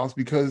playoffs,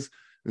 because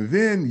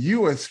then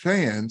you as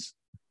fans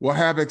will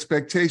have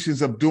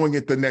expectations of doing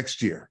it the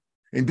next year.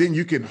 And then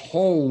you can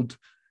hold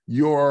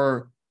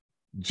your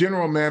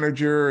general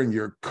manager and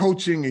your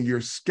coaching and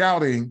your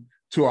scouting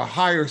to a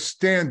higher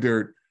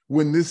standard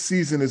when this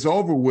season is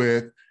over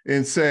with,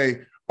 and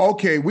say,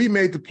 okay, we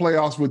made the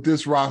playoffs with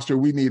this roster.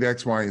 We need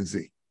X, Y, and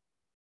Z.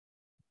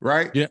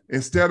 Right? Yeah.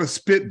 Instead of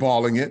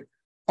spitballing it,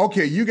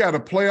 okay, you got a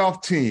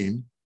playoff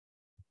team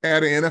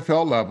at an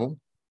NFL level,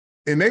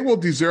 and they will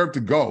deserve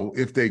to go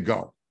if they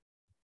go.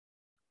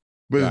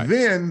 But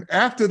then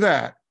after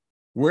that,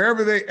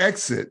 wherever they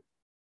exit,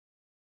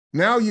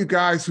 now you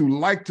guys who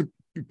like to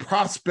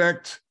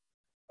prospect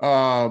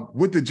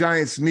what the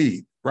Giants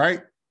need,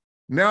 right?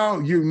 Now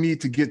you need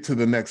to get to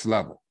the next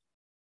level.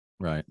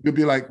 Right. You'll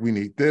be like, we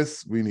need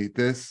this, we need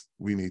this,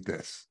 we need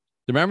this.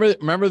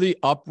 Remember the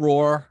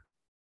uproar,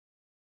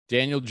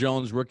 Daniel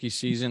Jones rookie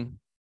season,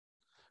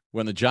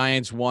 when the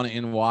Giants won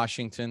in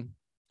Washington,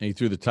 and he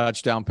threw the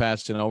touchdown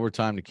pass in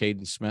overtime to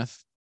Caden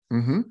Smith.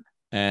 Mm-hmm.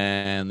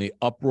 And the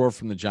uproar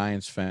from the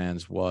Giants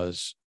fans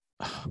was,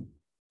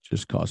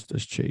 just cost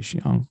us Chase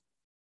Young.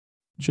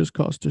 Just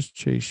cost us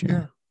Chase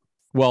Young. Yeah.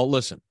 Well,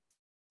 listen,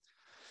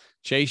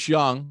 Chase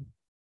Young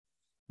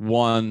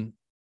won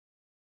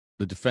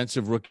the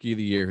Defensive Rookie of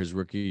the Year, his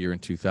rookie year in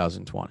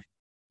 2020.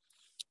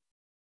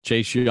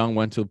 Chase Young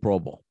went to the Pro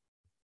Bowl.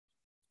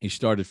 He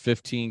started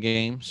 15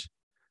 games.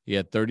 He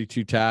had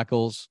 32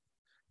 tackles.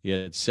 He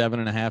had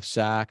 7.5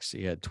 sacks.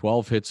 He had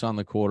 12 hits on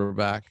the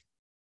quarterback.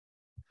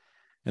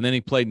 And then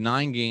he played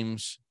 9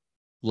 games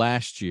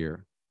last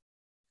year,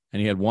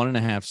 and he had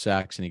 1.5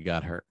 sacks, and he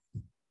got hurt.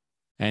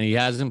 And he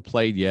hasn't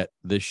played yet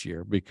this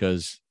year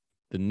because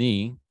the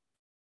knee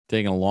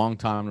taking a long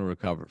time to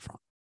recover from.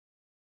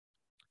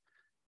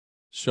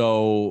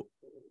 So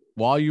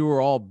while you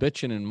were all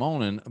bitching and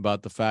moaning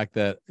about the fact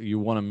that you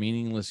won a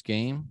meaningless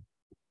game,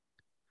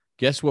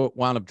 guess what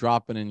wound up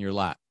dropping in your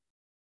lap?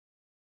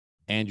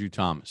 Andrew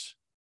Thomas.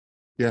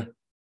 Yeah.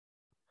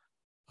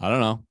 I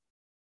don't know.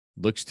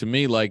 Looks to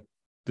me like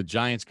the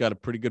Giants got a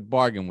pretty good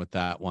bargain with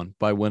that one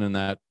by winning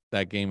that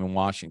game in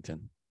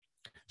Washington.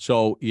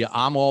 So, yeah,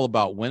 I'm all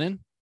about winning,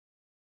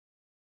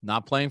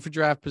 not playing for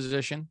draft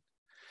position.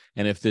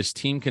 And if this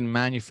team can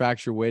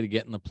manufacture a way to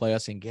get in the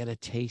playoffs and get a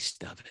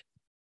taste of it.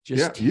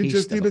 You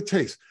just need a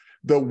taste.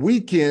 The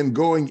weekend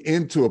going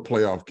into a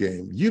playoff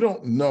game, you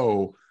don't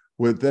know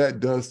what that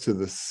does to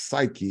the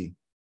psyche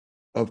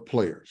of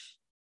players.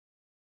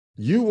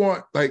 You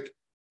want, like,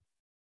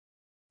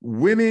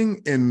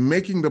 winning and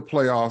making the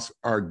playoffs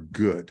are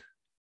good.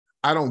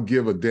 I don't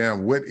give a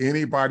damn what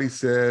anybody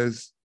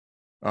says.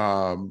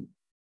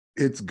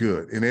 It's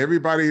good. And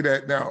everybody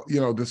that now,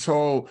 this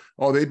whole,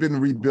 they've been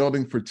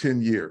rebuilding for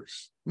 10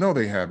 years. No,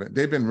 they haven't.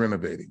 They've been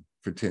renovating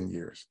for 10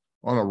 years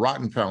on a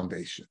rotten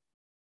foundation.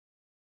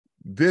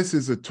 This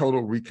is a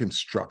total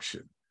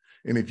reconstruction.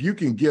 And if you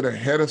can get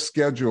ahead of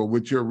schedule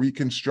with your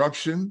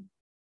reconstruction,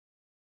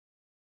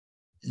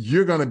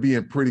 you're going to be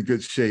in pretty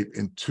good shape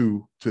in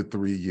 2 to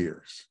 3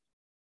 years.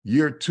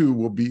 Year 2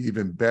 will be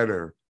even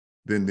better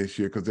than this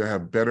year because they'll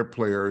have better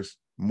players,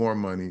 more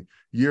money.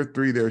 Year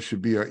 3, there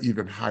should be an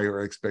even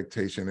higher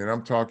expectation. And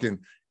I'm talking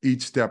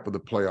each step of the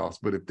playoffs.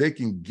 But if they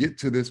can get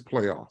to this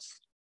playoffs,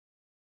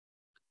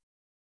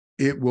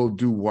 it will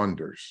do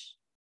wonders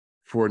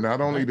for not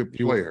only the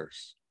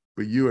players,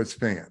 but you as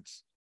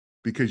fans.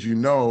 Because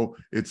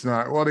it's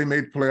not, they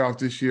made playoffs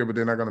this year, but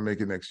they're not going to make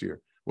it next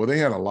year. Well, they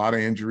had a lot of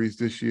injuries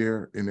this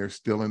year, and they're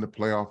still in the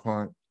playoff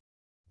hunt.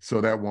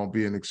 So that won't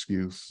be an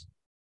excuse.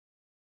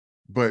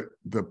 But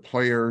the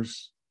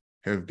players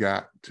have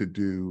got to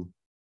do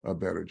a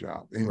better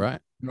job. And right.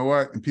 You know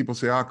what? And people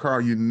say,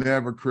 Carl, you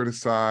never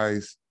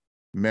criticize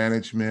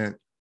management.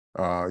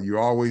 You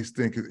always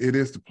think it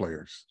is the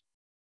players.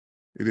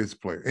 It is the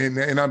players.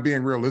 And I'm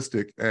being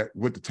realistic at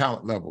what the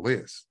talent level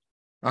is.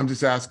 I'm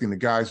just asking the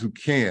guys who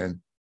can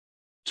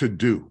to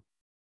do.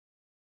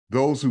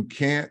 Those who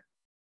can't,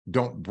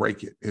 don't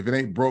break it. If it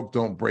ain't broke,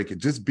 don't break it.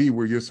 Just be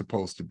where you're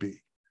supposed to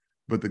be.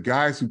 But the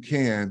guys who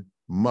can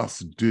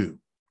must do.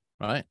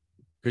 Right.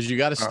 Because you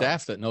got a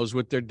staff that knows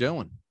what they're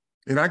doing.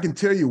 And I can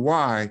tell you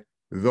why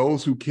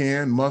those who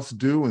can must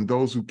do and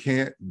those who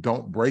can't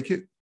don't break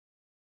it.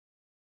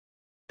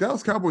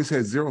 Dallas Cowboys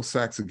had 0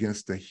 sacks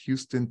against the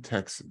Houston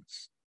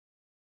Texans.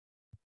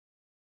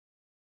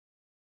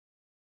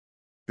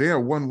 They're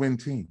a 1-win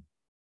team.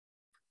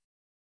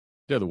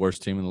 They're the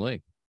worst team in the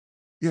league.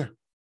 Yeah.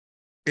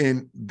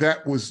 And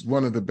that was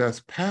one of the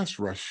best pass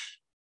rush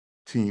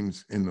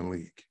teams in the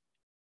league.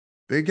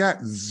 They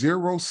got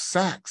 0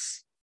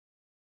 sacks.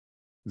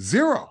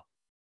 0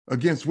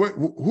 against what?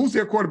 Who's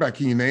their quarterback?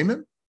 Can you name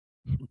him?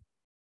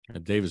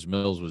 Davis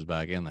Mills was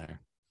back in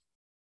there.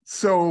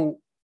 So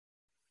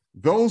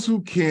those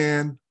who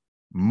can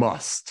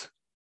must.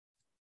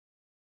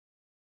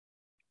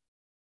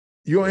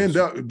 You'll end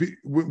up,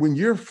 when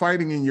you're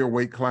fighting in your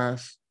weight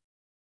class,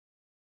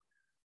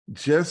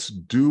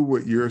 just do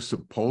what you're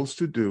supposed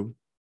to do.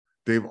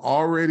 They've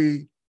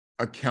already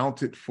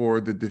accounted for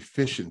the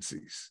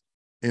deficiencies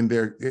in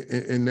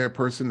their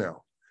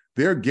personnel.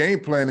 They're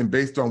game planning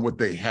based on what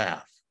they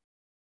have.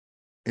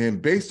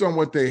 And based on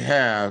what they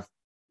have,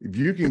 if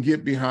you can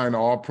get behind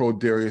All-Pro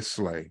Darius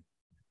Slay,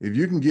 if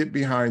you can get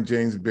behind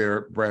James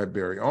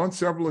Bradbury on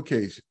several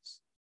occasions,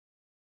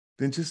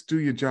 then just do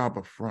your job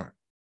up front,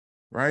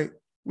 right?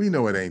 We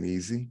know it ain't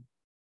easy,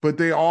 but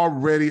they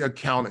already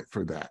accounted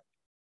for that.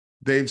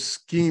 They've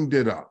schemed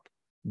it up.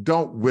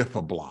 Don't whiff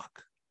a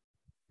block.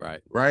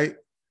 Right?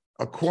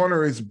 A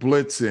corner is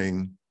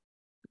blitzing,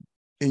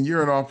 and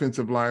you're an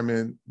offensive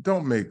lineman.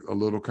 Don't make a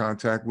little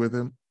contact with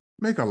him.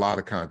 Make a lot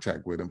of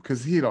contact with him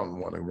because he don't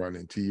want to run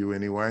into you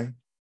anyway.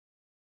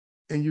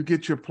 And you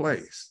get your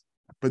plays.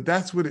 But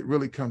that's what it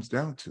really comes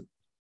down to.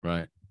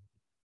 Right.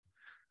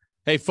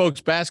 Hey,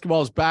 folks,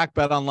 basketball is back.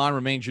 BetOnline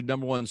remains your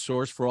number one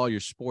source for all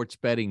your sports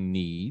betting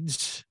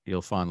needs.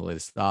 You'll find the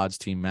latest odds,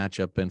 team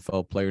matchup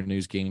info, player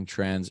news, game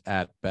trends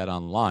at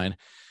BetOnline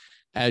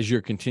as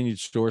your continued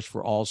source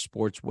for all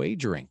sports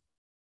wagering.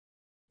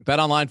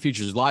 BetOnline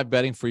features live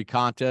betting, free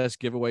contests,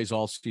 giveaways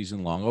all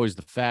season long. Always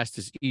the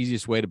fastest,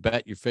 easiest way to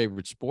bet your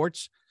favorite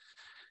sports.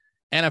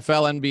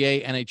 NFL,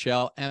 NBA,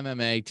 NHL,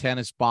 MMA,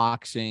 tennis,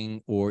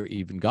 boxing, or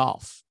even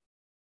golf.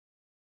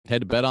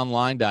 Head to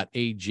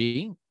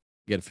betonline.ag.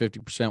 Get a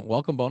 50%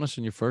 welcome bonus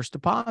on your first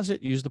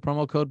deposit. Use the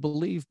promo code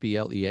BELIEVE,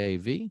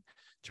 BLEAV,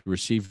 to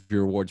receive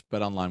your rewards.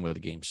 BetOnline where the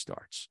game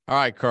starts. All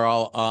right,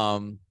 Carl.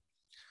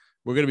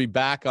 We're going to be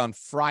back on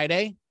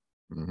Friday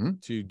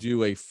to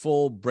do a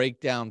full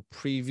breakdown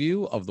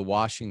preview of the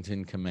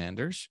Washington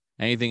Commanders.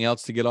 Anything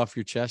else to get off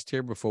your chest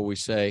here before we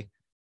say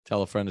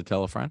tell a friend to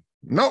tell a friend?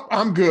 Nope,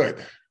 I'm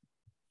good.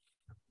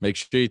 Make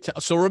sure you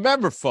tell. So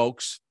remember,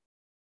 folks,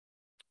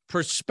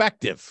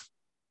 perspective.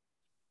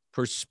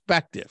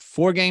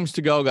 4 games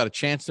to go. Got a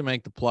chance to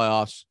make the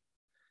playoffs.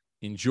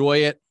 Enjoy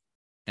it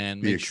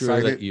and make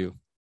sure that you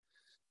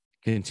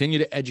continue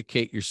to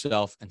educate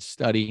yourself and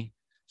study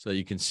so that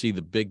you can see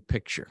the big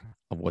picture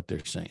of what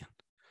they're saying.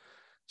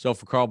 So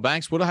for Carl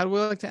Banks, how do we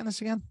like to end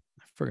this again?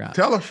 I forgot.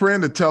 Tell a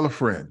friend to tell a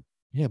friend.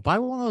 Yeah, buy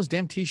one of those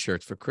damn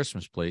T-shirts for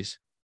Christmas, please.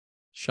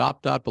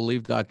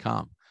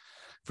 Shop.believe.com.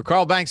 For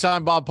Carl Banks,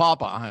 I'm Bob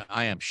Papa.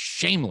 I am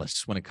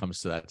shameless when it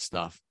comes to that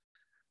stuff.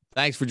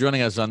 Thanks for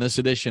joining us on this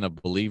edition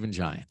of Believe in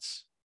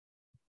Giants.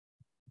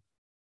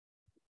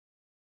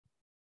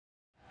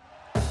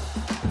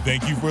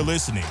 Thank you for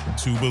listening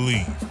to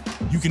Believe.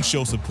 You can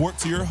show support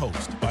to your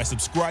host by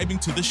subscribing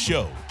to the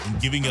show and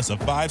giving us a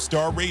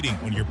 5-star rating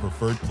on your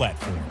preferred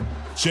platform.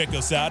 Check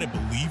us out at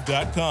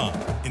Believe.com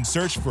and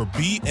search for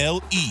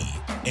BLEAV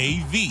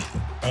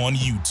on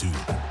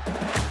YouTube.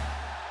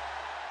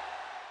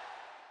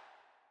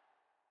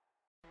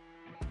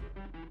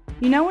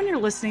 You know when you're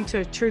listening to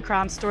a true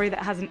crime story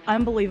that has an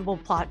unbelievable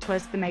plot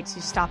twist that makes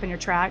you stop in your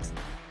tracks?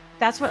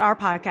 That's what our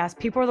podcast,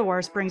 People Are the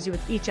Worst, brings you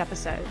with each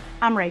episode.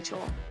 I'm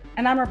Rachel.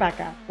 And I'm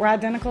Rebecca. We're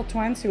identical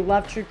twins who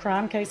love true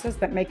crime cases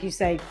that make you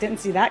say, didn't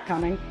see that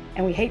coming,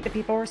 and we hate the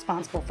people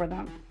responsible for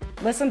them.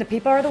 Listen to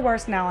People Are the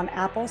Worst now on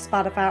Apple,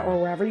 Spotify, or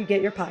wherever you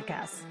get your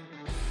podcasts.